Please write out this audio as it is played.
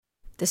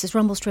This is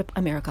Rumble Strip.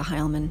 I'm Erica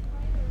Heilman.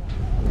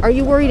 Are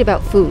you worried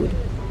about food?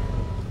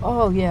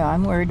 Oh, yeah,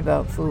 I'm worried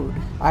about food.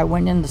 I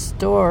went in the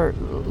store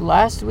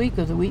last week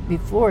or the week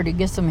before to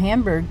get some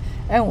hamburger,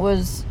 and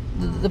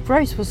the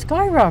price was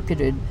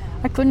skyrocketed.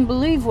 I couldn't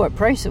believe what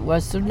price it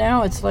was, so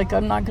now it's like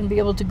I'm not going to be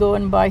able to go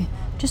and buy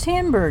just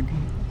hamburger.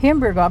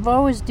 I've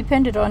always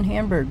depended on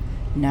hamburger.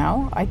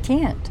 Now I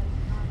can't.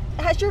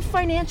 Has your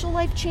financial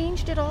life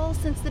changed at all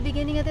since the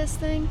beginning of this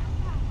thing?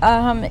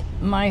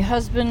 My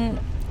husband,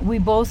 we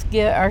both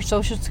get our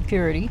Social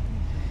Security.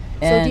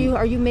 So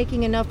are you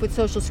making enough with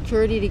Social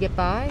Security to get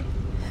by?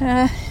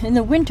 In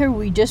the winter,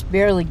 we just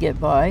barely get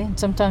by.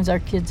 Sometimes our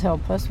kids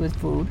help us with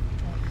food.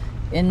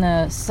 In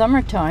the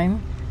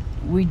summertime,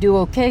 we do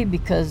okay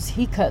because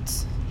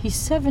he's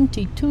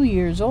 72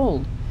 years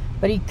old,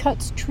 but he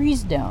cuts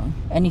trees down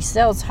and he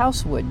sells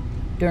housewood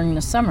during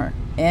the summer.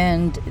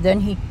 And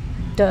then he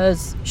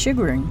does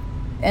sugaring.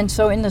 And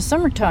so in the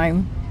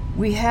summertime,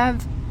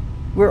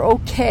 we're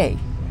okay.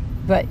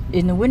 But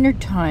in the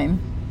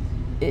wintertime,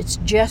 it's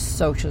just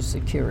Social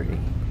Security.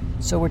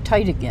 So we're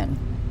tight again.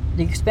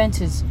 The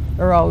expenses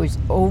are always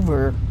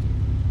over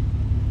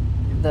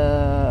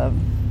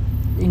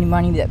any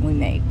money that we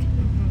make.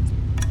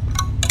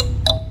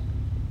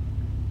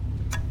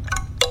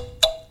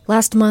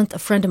 Last month, a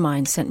friend of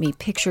mine sent me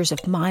pictures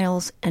of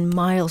miles and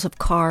miles of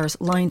cars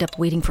lined up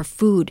waiting for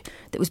food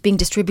that was being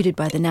distributed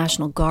by the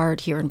National Guard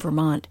here in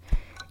Vermont.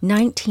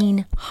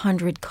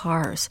 1,900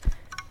 cars.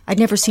 I'd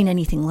never seen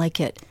anything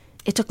like it.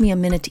 It took me a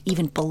minute to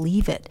even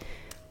believe it.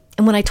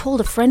 And when I told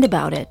a friend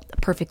about it, a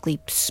perfectly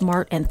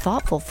smart and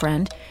thoughtful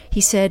friend, he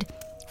said,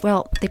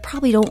 well, they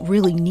probably don't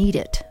really need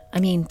it.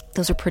 I mean,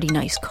 those are pretty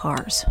nice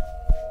cars.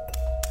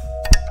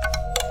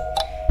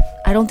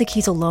 I don't think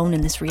he's alone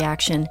in this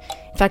reaction.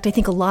 In fact, I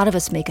think a lot of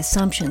us make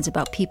assumptions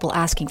about people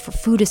asking for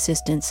food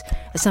assistance,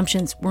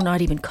 assumptions we're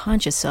not even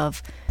conscious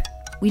of.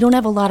 We don't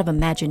have a lot of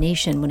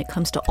imagination when it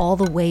comes to all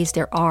the ways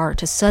there are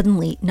to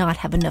suddenly not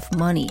have enough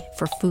money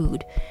for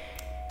food.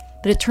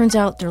 But it turns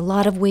out there are a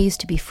lot of ways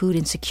to be food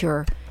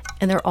insecure,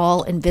 and they're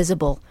all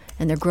invisible,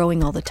 and they're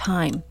growing all the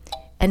time.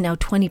 And now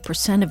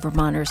 20% of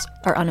Vermonters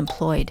are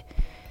unemployed.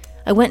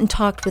 I went and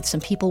talked with some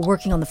people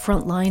working on the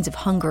front lines of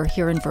hunger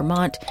here in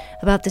Vermont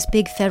about this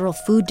big federal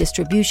food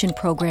distribution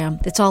program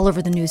that's all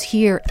over the news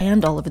here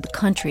and all over the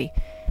country.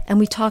 And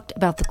we talked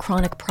about the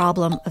chronic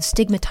problem of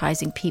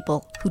stigmatizing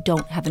people who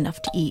don't have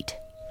enough to eat.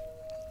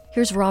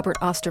 Here's Robert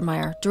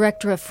Ostermeyer,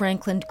 Director of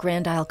Franklin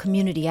Grand Isle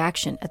Community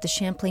Action at the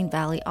Champlain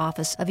Valley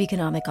Office of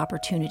Economic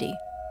Opportunity.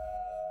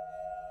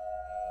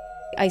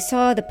 I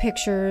saw the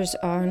pictures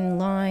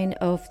online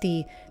of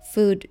the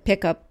food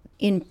pickup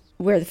in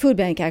where the food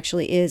bank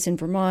actually is in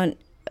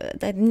Vermont,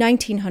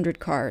 1,900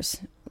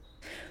 cars.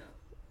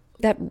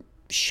 That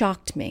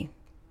shocked me.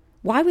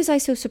 Why was I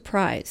so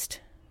surprised?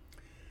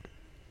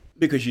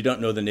 Because you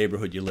don't know the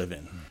neighborhood you live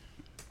in.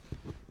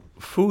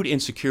 Food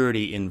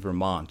insecurity in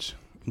Vermont,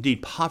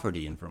 indeed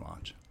poverty in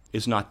Vermont,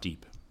 is not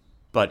deep,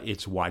 but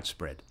it's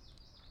widespread.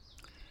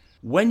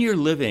 When you're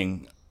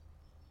living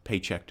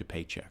paycheck to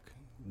paycheck,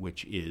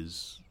 which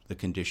is the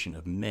condition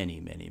of many,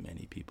 many,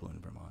 many people in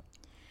Vermont,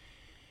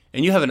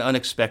 and you have an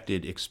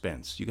unexpected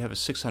expense, you have a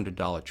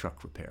 $600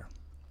 truck repair,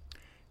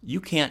 you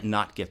can't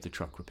not get the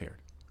truck repaired.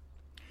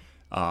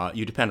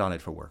 You depend on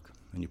it for work,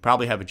 and you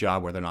probably have a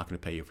job where they're not going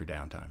to pay you for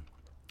downtime.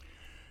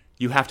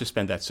 You have to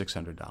spend that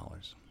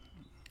 $600,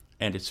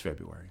 and it's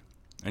February,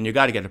 and you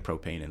got to get a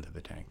propane into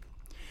the tank,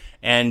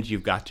 and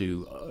you've got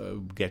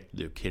to get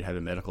the kid had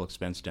a medical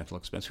expense, dental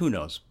expense, who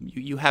knows?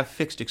 You have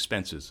fixed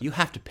expenses. You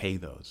have to pay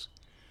those,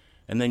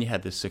 and then you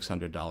had this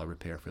 $600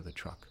 repair for the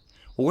truck.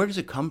 Well, where does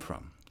it come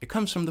from? It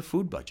comes from the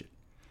food budget,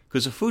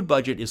 because the food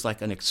budget is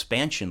like an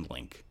expansion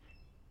link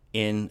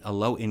in a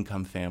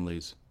low-income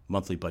family's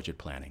monthly budget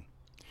planning.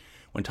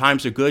 When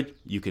times are good,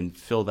 you can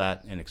fill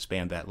that and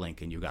expand that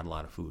link, and you've got a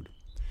lot of food.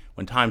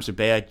 When times are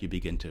bad, you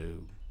begin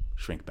to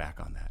shrink back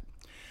on that.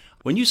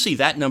 When you see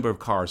that number of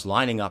cars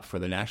lining up for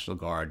the National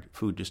Guard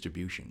food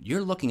distribution,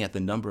 you're looking at the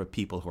number of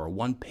people who are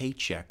one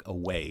paycheck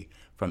away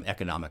from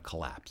economic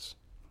collapse.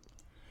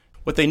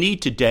 What they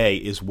need today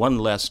is one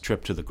less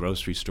trip to the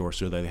grocery store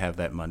so they have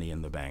that money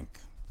in the bank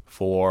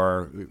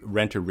for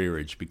rent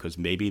arrearage because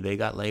maybe they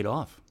got laid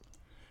off.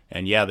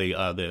 And yeah,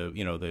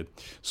 the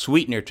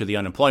sweetener to the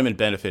unemployment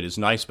benefit is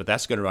nice, but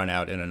that's going to run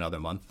out in another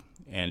month.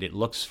 And it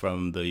looks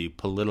from the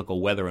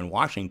political weather in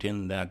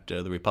Washington that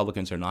the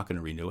Republicans are not going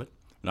to renew it,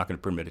 not going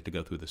to permit it to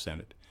go through the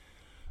Senate.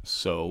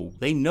 So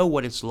they know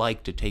what it's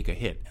like to take a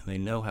hit, and they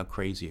know how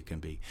crazy it can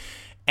be.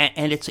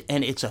 And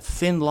it's a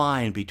thin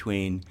line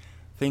between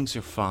things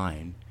are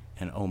fine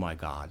and oh my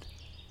God.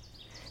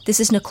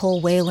 This is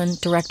Nicole Whalen,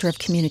 Director of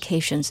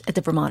Communications at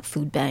the Vermont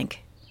Food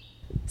Bank.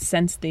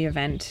 Since the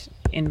event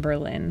in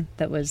Berlin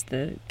that was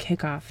the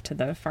kickoff to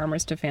the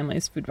Farmers to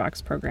Families Food Box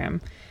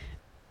program,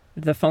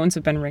 the phones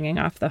have been ringing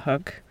off the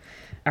hook.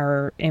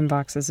 Our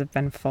inboxes have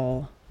been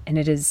full, and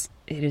it is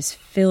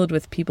filled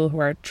with people who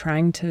are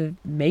trying to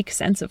make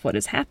sense of what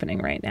is happening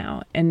right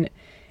now. And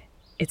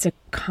it's a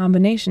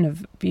combination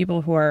of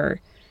people who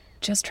are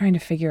just trying to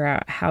figure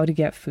out how to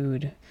get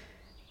food,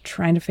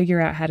 trying to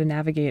figure out how to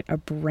navigate a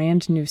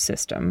brand new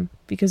system,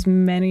 because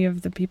many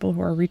of the people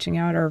who are reaching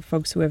out are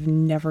folks who have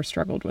never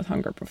struggled with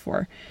hunger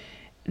before.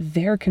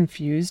 They're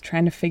confused,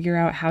 trying to figure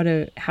out how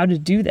to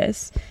do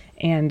this,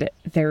 and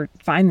they're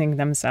finding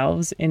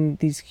themselves in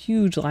these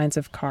huge lines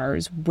of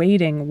cars,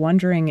 waiting,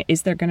 wondering,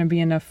 is there going to be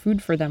enough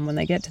food for them when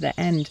they get to the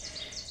end?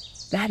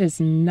 That is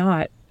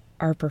not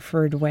our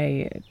preferred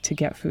way to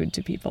get food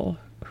to people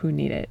who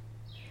need it.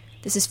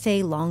 This is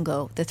Faye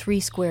Longo, the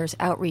Three Squares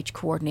outreach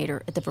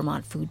coordinator at the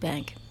Vermont Food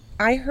Bank.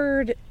 I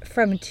heard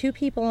from two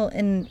people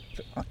in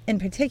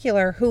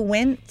particular who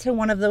went to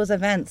one of those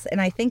events,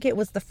 and I think it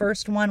was the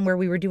first one where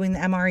we were doing the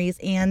MREs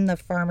and the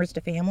Farmers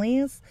to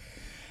Families.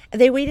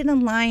 They waited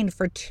in line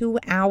for 2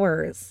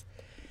 hours,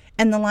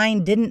 and the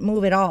line didn't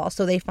move at all,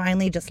 so they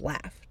finally just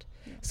left.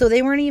 So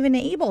they weren't even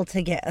able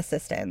to get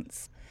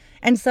assistance.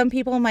 And some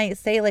people might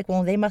say, like,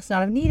 well, they must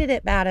not have needed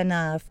it bad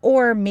enough.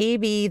 Or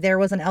maybe there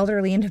was an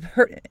elderly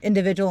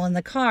individual in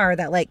the car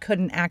that, like,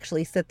 couldn't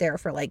actually sit there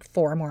for, like,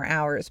 4 more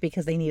hours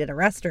because they needed a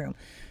restroom,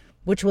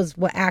 which was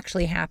what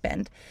actually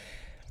happened.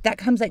 That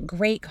comes at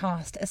great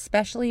cost,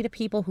 especially to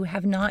people who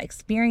have not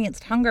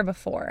experienced hunger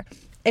before.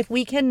 If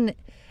we can,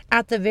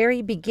 at the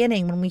very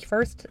beginning, when we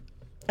first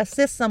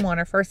assist someone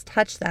or first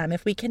touch them,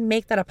 if we can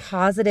make that a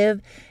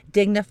positive,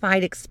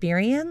 dignified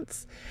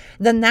experience,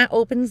 then that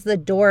opens the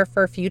door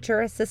for future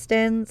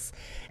assistance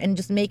and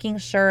just making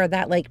sure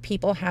that, like,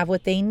 people have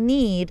what they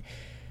need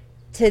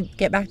to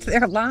get back to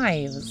their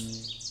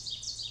lives.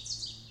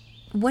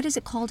 What is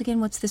it called again?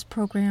 What's this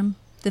program,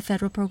 the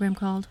federal program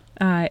called?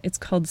 It's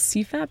called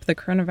CFAP, the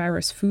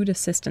Coronavirus Food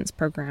Assistance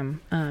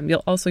Program.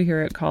 You'll also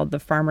hear it called the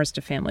Farmers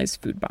to Families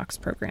Food Box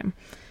Program.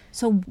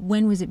 So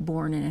when was it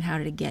born and how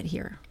did it get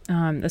here?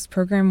 This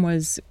program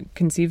was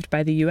conceived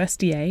by the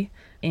USDA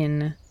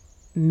in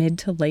mid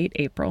to late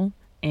April,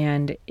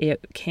 and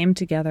it came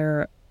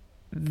together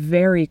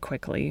very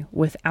quickly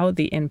without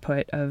the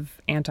input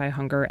of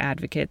anti-hunger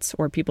advocates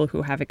or people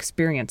who have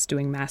experience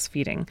doing mass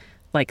feeding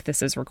like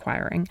this is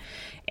requiring.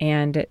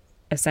 And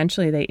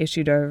essentially they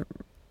issued a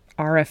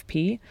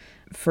RFP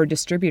for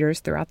distributors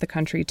throughout the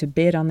country to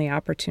bid on the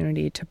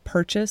opportunity to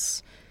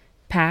purchase,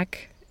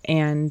 pack,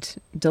 and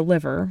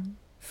deliver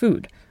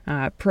food,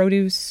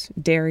 produce,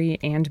 dairy,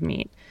 and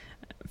meat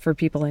for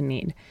people in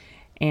need.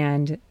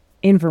 And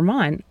in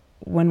Vermont,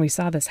 when we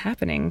saw this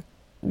happening,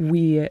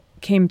 we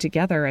came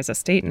together as a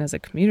state and as a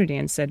community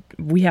and said,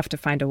 we have to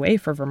find a way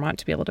for Vermont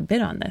to be able to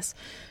bid on this.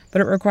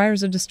 But it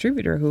requires a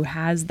distributor who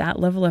has that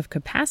level of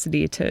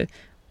capacity to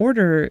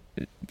order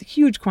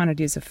huge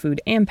quantities of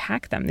food and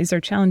pack them. These are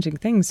challenging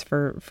things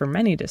for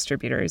many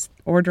distributors,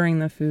 ordering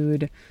the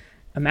food,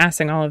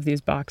 amassing all of these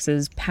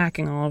boxes,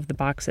 packing all of the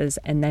boxes,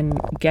 and then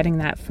getting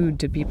that food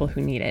to people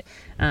who need it.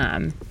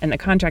 And the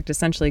contract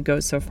essentially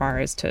goes so far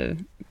as to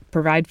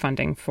provide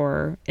funding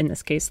for, in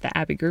this case, the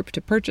Abbey Group to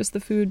purchase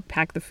the food,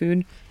 pack the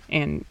food,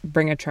 and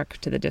bring a truck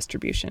to the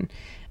distribution.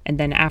 And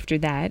then after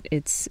that,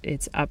 it's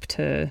up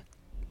to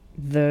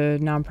the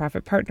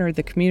nonprofit partner,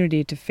 the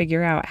community, to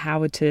figure out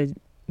how to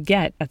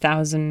get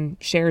 1,000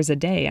 shares a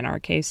day, in our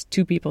case,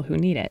 to people who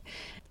need it.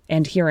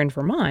 And here in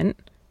Vermont,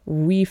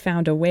 we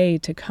found a way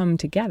to come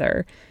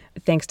together,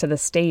 thanks to the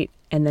state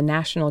and the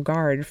National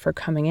Guard for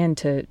coming in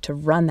to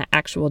run the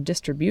actual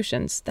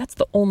distributions. That's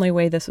the only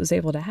way this was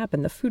able to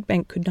happen. The food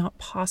bank could not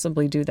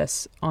possibly do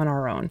this on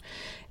our own.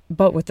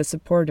 But with the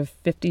support of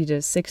 50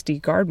 to 60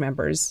 Guard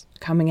members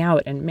coming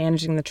out and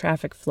managing the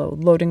traffic flow,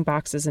 loading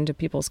boxes into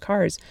people's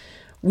cars,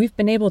 we've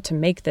been able to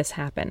make this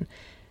happen.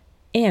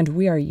 And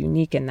we are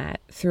unique in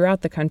that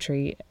throughout the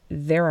country,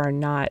 there are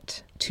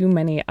not too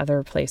many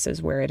other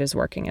places where it is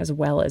working as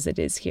well as it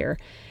is here.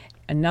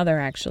 Another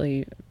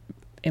actually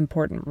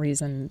important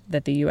reason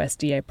that the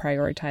USDA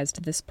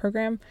prioritized this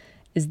program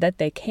is that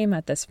they came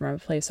at this from a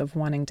place of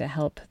wanting to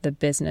help the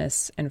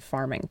business and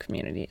farming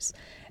communities.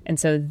 And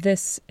so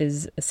this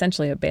is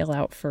essentially a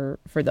bailout for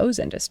those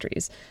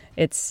industries.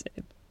 It's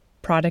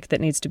product that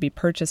needs to be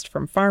purchased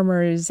from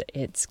farmers.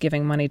 It's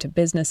giving money to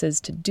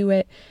businesses to do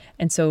it.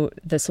 And so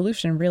the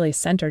solution really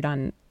centered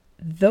on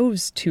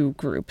those two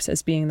groups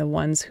as being the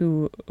ones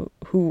who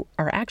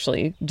are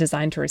actually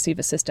designed to receive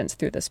assistance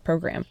through this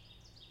program.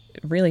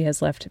 It really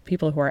has left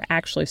people who are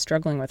actually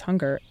struggling with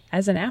hunger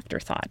as an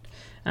afterthought.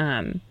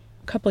 A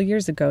couple of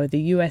years ago,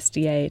 the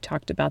USDA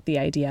talked about the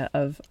idea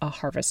of a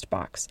harvest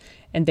box,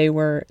 and they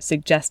were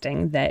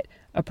suggesting that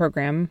a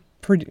program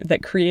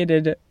that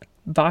created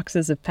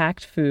boxes of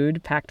packed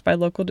food, packed by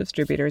local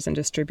distributors and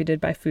distributed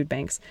by food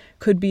banks,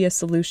 could be a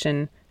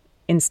solution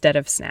instead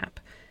of SNAP.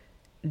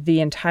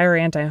 The entire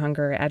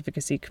anti-hunger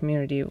advocacy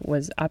community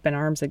was up in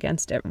arms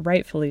against it,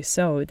 rightfully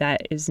so.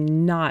 That is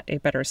not a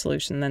better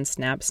solution than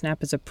SNAP.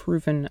 SNAP is a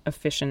proven,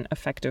 efficient,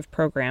 effective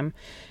program.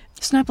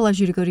 SNAP allows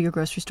you to go to your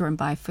grocery store and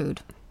buy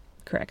food.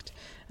 Correct.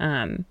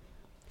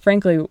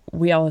 Frankly,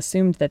 we all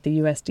assumed that the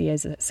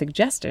USDA's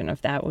suggestion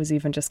of that was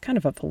even just kind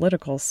of a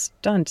political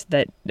stunt,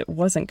 that it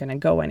wasn't going to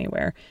go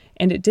anywhere.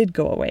 And it did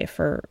go away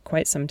for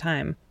quite some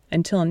time.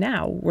 until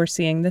now, we're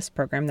seeing this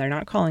program. They're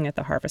not calling it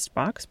the Harvest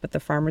Box, but the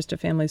Farmers to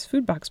Families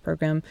Food Box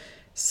program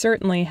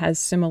certainly has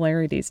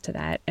similarities to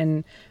that.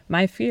 And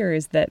my fear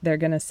is that they're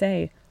going to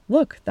say,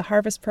 look, the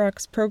Harvest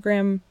Box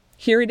program,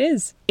 here it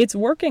is. It's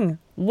working.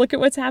 Look at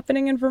what's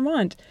happening in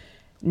Vermont.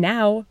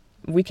 Now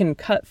we can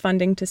cut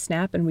funding to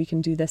SNAP and we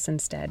can do this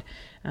instead,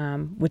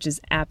 which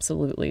is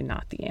absolutely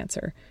not the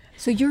answer.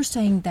 So you're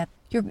saying that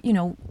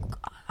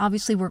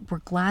obviously we're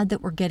glad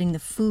that we're getting the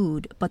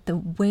food, but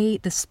the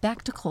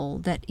spectacle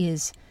that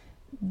is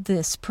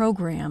this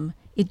program,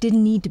 it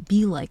didn't need to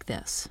be like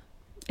this.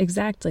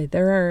 Exactly.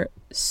 There are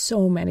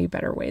so many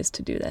better ways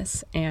to do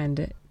this.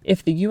 And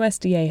if the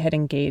USDA had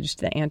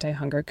engaged the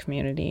anti-hunger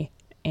community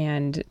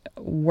and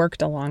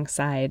worked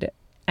alongside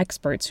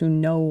experts who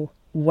know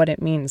what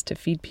it means to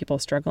feed people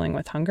struggling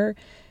with hunger,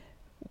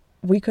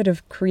 we could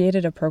have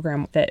created a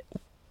program that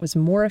was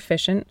more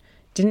efficient,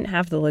 didn't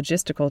have the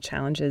logistical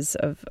challenges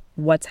of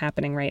what's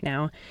happening right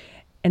now,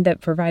 and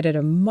that provided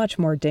a much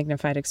more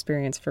dignified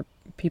experience for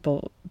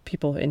people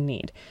in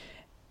need.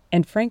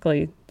 And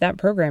frankly, that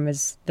program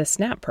is the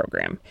SNAP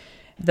program.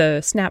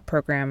 The SNAP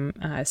program,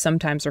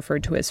 sometimes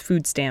referred to as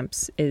food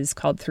stamps, is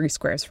called 3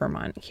 Squares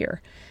Vermont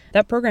here.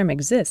 That program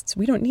exists.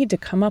 We don't need to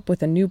come up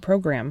with a new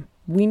program.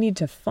 We need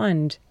to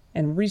fund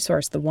and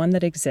resource the one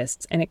that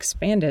exists and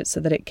expand it so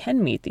that it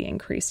can meet the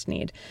increased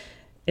need.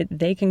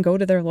 They can go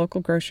to their local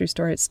grocery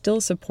store. It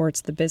still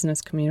supports the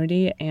business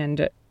community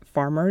and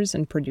farmers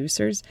and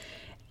producers,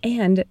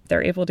 and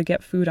they're able to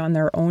get food on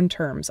their own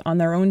terms, on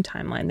their own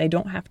timeline. They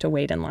don't have to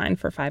wait in line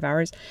for 5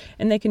 hours,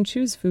 and they can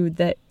choose food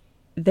that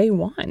they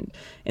want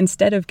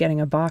instead of getting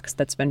a box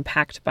that's been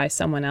packed by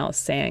someone else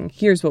saying,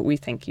 here's what we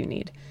think you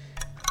need.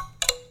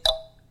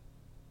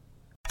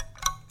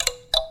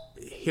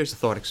 Here's a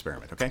thought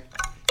experiment, okay?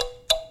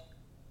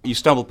 You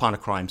stumble upon a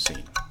crime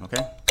scene,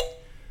 okay?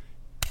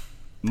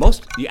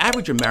 The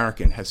average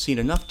American has seen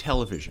enough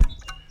television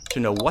to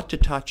know what to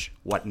touch,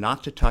 what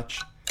not to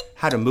touch,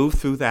 how to move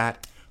through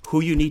that,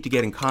 who you need to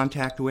get in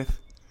contact with.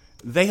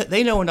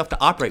 They know enough to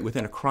operate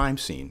within a crime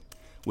scene,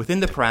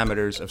 within the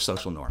parameters of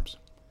social norms.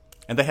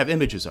 And they have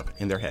images of it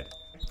in their head.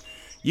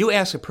 You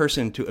ask a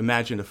person to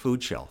imagine a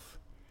food shelf,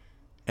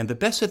 and the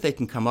best that they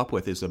can come up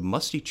with is a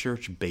musty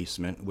church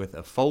basement with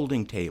a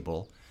folding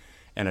table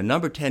and a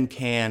number 10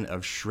 can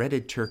of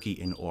shredded turkey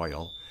in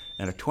oil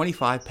and a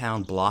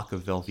 25-pound block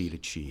of Velveeta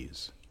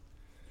cheese.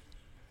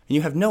 And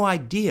you have no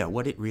idea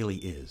what it really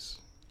is.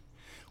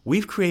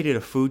 We've created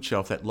a food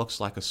shelf that looks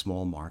like a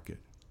small market.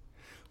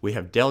 We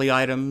have deli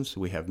items,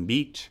 we have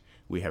meat,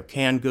 we have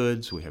canned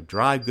goods, we have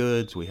dry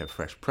goods, we have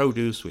fresh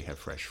produce, we have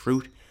fresh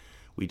fruit.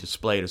 We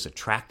display it as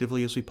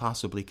attractively as we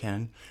possibly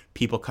can.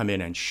 People come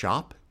in and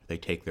shop. They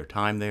take their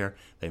time there.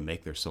 They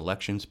make their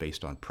selections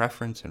based on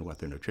preference and what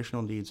their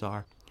nutritional needs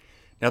are.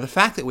 Now, the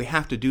fact that we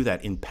have to do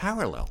that in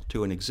parallel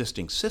to an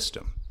existing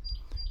system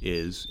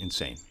is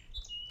insane.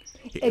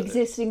 The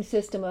existing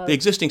system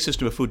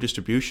of food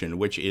distribution,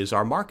 which is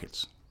our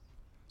markets.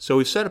 So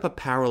we've set up a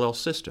parallel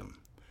system.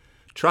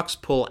 Trucks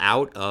pull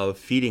out of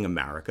Feeding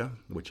America,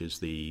 which is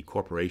the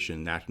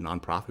corporation, that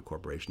nonprofit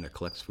corporation that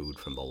collects food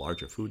from the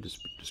larger food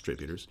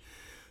distributors.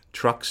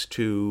 Trucks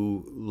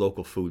to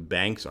local food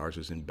banks, ours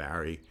is in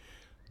Barrie,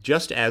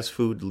 just as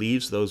food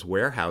leaves those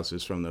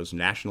warehouses from those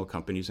national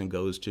companies and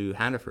goes to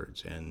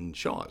Hannaford's and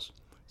Shaw's.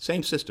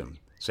 Same system,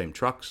 same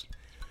trucks.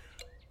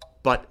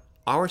 But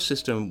our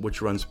system,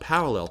 which runs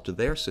parallel to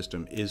their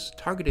system, is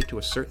targeted to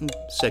a certain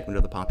segment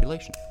of the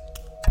population.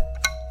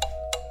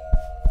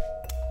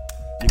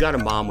 You got a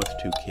mom with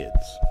 2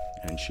 kids,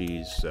 and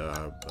she's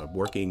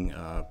working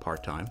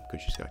part-time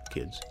because she's got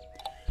kids.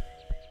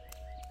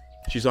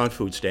 She's on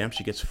food stamps.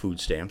 She gets food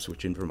stamps,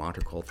 which in Vermont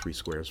are called 3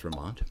 Squares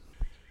Vermont.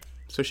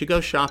 So she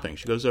goes shopping.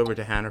 She goes over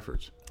to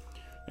Hannaford's,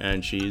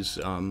 and she's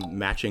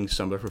matching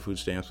some of her food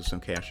stamps with some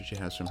cash that she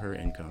has from her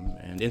income.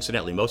 And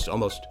incidentally,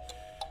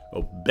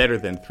 better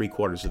than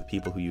 3/4 of the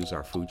people who use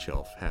our food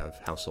shelf have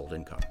household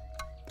income.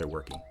 They're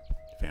working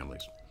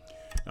families.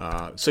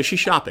 So she's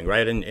shopping,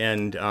 right?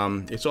 And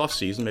it's off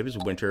season, maybe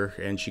it's winter,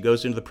 and she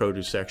goes into the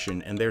produce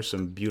section, and there's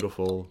some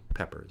beautiful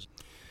peppers.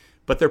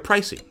 But they're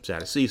pricey. It's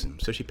out of season,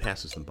 so she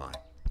passes them by.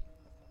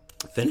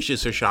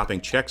 Finishes her shopping,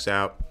 checks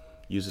out,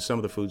 uses some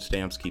of the food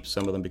stamps, keeps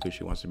some of them because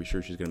she wants to be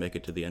sure she's going to make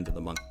it to the end of the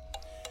month.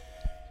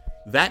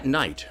 That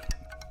night,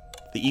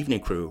 the evening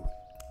crew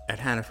at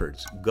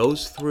Hannaford's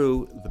goes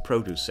through the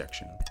produce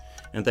section,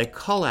 and they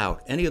cull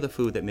out any of the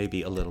food that may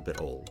be a little bit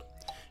old.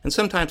 And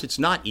sometimes it's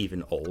not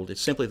even old.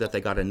 It's simply that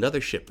they got another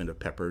shipment of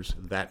peppers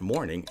that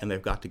morning, and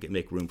they've got to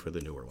make room for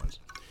the newer ones.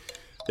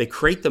 They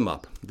crate them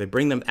up. They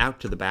bring them out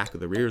to the back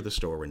of the rear of the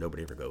store where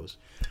nobody ever goes,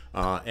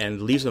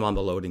 and leaves them on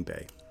the loading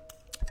bay.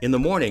 In the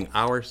morning,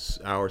 our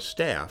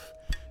staff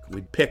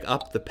would pick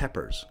up the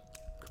peppers,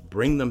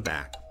 bring them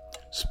back,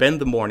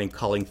 spend the morning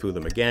culling through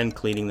them again,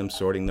 cleaning them,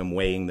 sorting them,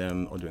 weighing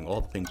them, or doing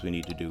all the things we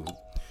need to do.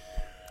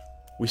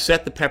 We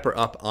set the pepper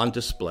up on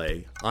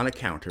display on a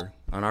counter,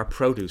 on our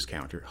produce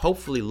counter,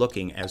 hopefully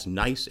looking as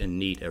nice and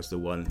neat as the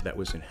one that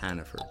was in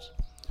Hannaford's.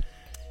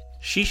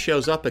 She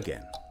shows up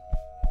again,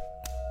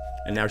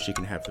 and now she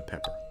can have the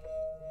pepper.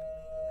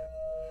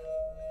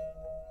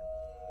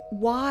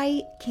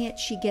 Why can't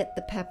she get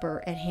the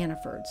pepper at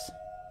Hannaford's?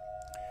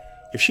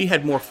 If she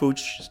had more food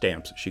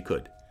stamps, she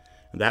could.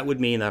 That would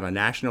mean that on a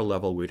national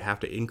level, we'd have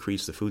to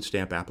increase the food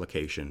stamp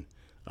application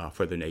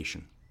for the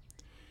nation.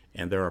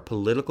 And there are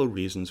political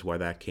reasons why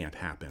that can't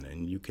happen.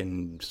 And you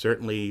can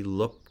certainly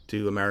look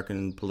to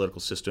American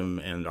political system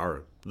and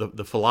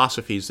the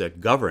philosophies that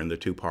govern the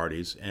two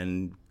parties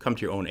and come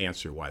to your own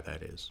answer why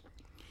that is.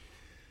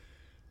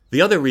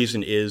 The other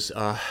reason is,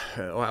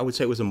 I would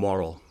say it was a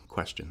moral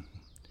question.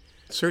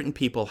 Certain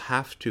people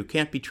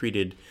can't be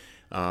treated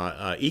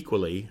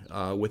equally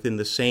within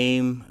the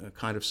same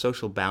kind of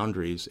social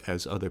boundaries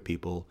as other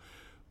people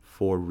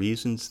for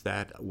reasons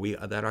that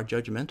are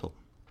judgmental.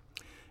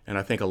 And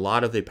I think a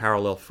lot of the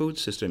parallel food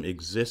system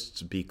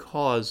exists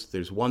because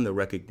there's the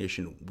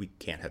recognition we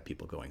can't have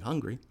people going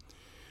hungry.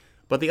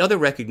 But the other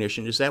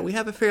recognition is that we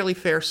have a fairly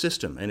fair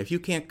system. And if you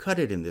can't cut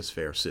it in this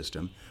fair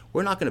system,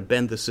 we're not going to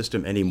bend the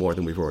system any more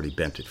than we've already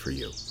bent it for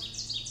you.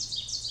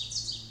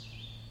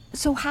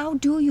 So how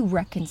do you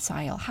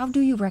reconcile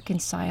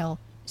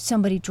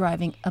somebody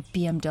driving a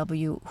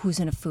BMW who's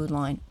in a food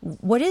line?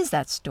 What is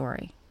that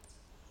story?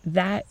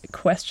 That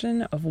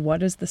question of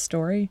what is the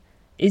story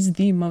is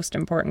the most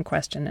important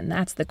question, and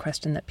that's the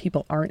question that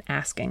people aren't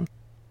asking.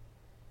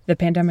 The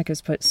pandemic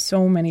has put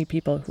so many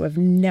people who have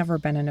never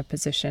been in a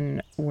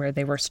position where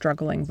they were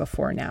struggling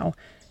before now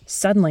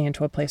suddenly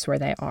into a place where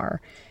they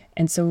are.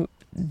 And so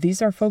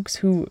these are folks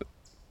who,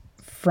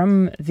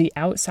 from the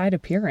outside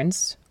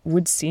appearance,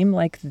 would seem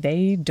like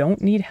they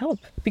don't need help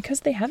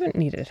because they haven't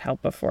needed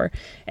help before.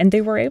 And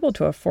they were able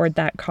to afford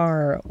that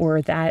car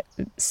or that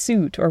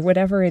suit or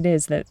whatever it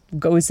is that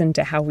goes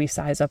into how we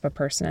size up a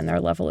person and their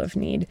level of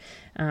need.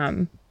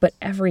 But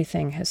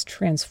everything has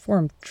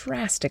transformed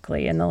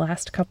drastically in the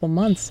last couple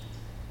months.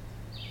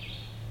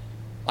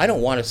 I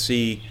don't want to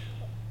see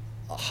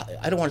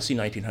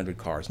 1,900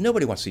 cars.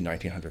 Nobody wants to see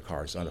 1,900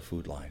 cars on a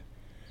food line.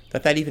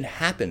 That even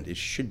happened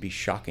should be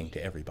shocking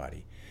to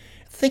everybody.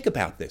 Think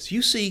about this.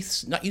 You've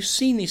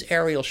seen these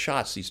aerial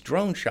shots, these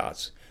drone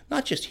shots,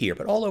 not just here,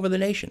 but all over the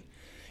nation.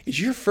 Is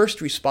your first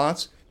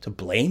response to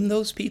blame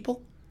those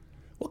people?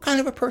 What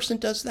kind of a person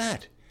does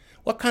that?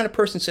 What kind of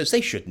person says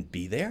they shouldn't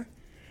be there?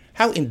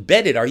 How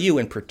embedded are you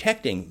in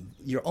protecting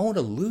your own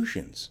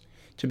illusions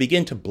to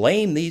begin to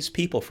blame these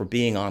people for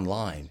being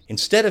online,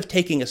 instead of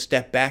taking a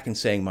step back and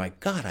saying, my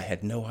God, I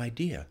had no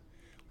idea?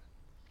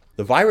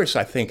 The virus,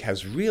 I think,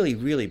 has really,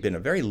 really been a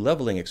very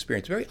leveling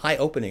experience, very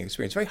eye-opening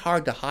experience, very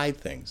hard to hide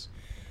things.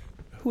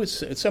 Who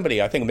is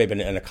somebody, I think it may have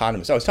been an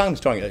economist.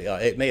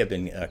 It may have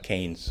been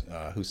Keynes,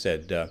 who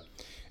said,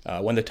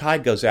 when the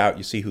tide goes out,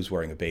 you see who's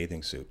wearing a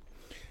bathing suit.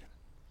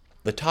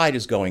 The tide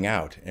is going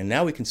out, and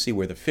now we can see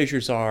where the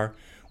fissures are.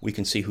 We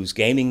can see who's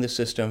gaming the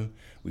system.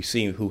 We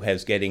see who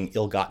has getting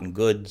ill-gotten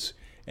goods,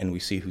 and we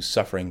see who's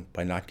suffering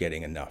by not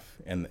getting enough.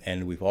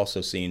 And we've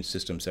also seen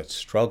systems that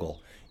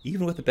struggle,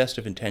 even with the best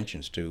of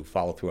intentions, to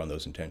follow through on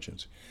those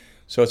intentions.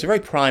 So it's a very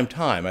prime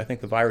time. I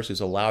think the virus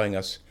is allowing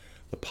us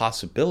the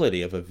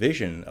possibility of a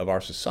vision of our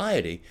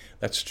society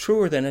that's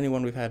truer than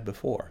anyone we've had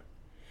before.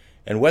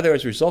 And whether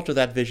as a result of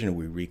that vision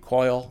we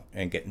recoil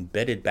and get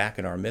embedded back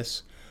in our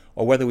myths,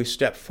 or whether we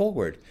step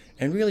forward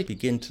and really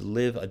begin to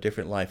live a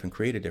different life and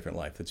create a different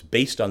life that's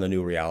based on the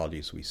new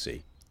realities we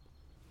see.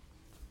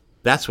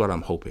 That's what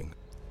I'm hoping.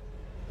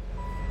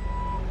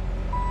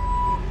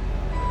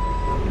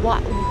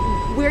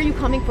 Where are you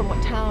coming from?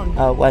 What town?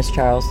 West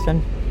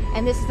Charleston.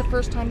 And this is the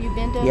first time you've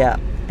been to? Yeah,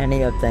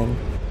 any of them.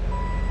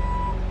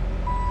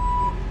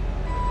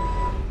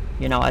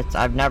 You know,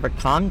 I've never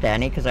come to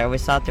any because I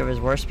always thought there was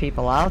worse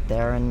people out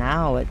there, and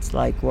now it's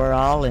like we're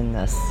all in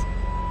this.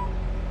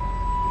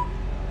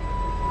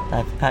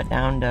 I've cut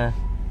down to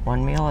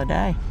one meal a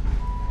day.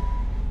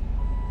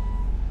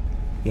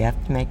 You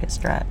have to make it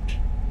stretch.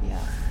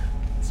 Yeah.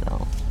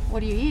 So.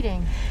 What are you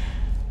eating?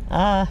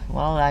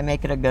 Well, I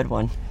make it a good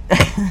one.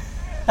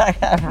 I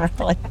have a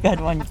really good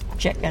one.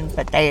 Chicken,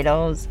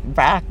 potatoes,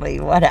 broccoli,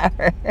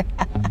 whatever.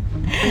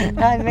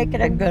 I make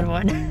it a good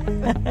one.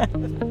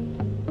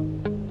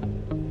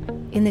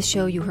 In this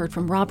show, you heard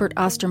from Robert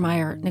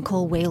Ostermeyer,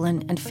 Nicole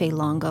Whalen, and Faye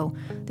Longo.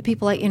 The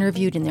people I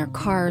interviewed in their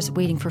cars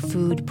waiting for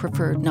food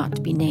preferred not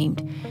to be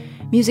named.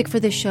 Music for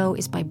this show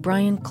is by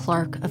Brian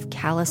Clark of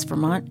Calais,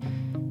 Vermont.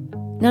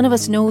 None of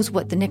us knows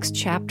what the next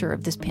chapter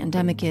of this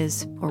pandemic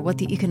is or what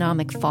the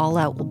economic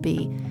fallout will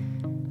be.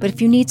 But if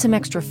you need some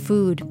extra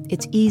food,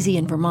 it's easy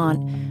in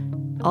Vermont.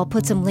 I'll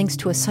put some links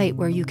to a site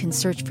where you can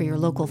search for your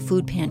local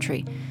food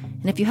pantry.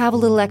 And if you have a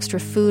little extra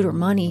food or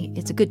money,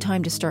 it's a good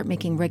time to start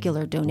making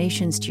regular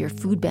donations to your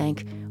food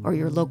bank or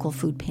your local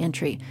food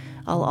pantry.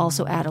 I'll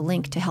also add a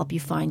link to help you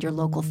find your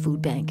local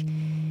food bank.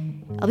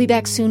 I'll be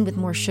back soon with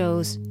more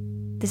shows.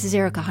 This is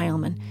Erica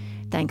Heilman.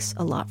 Thanks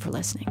a lot for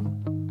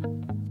listening.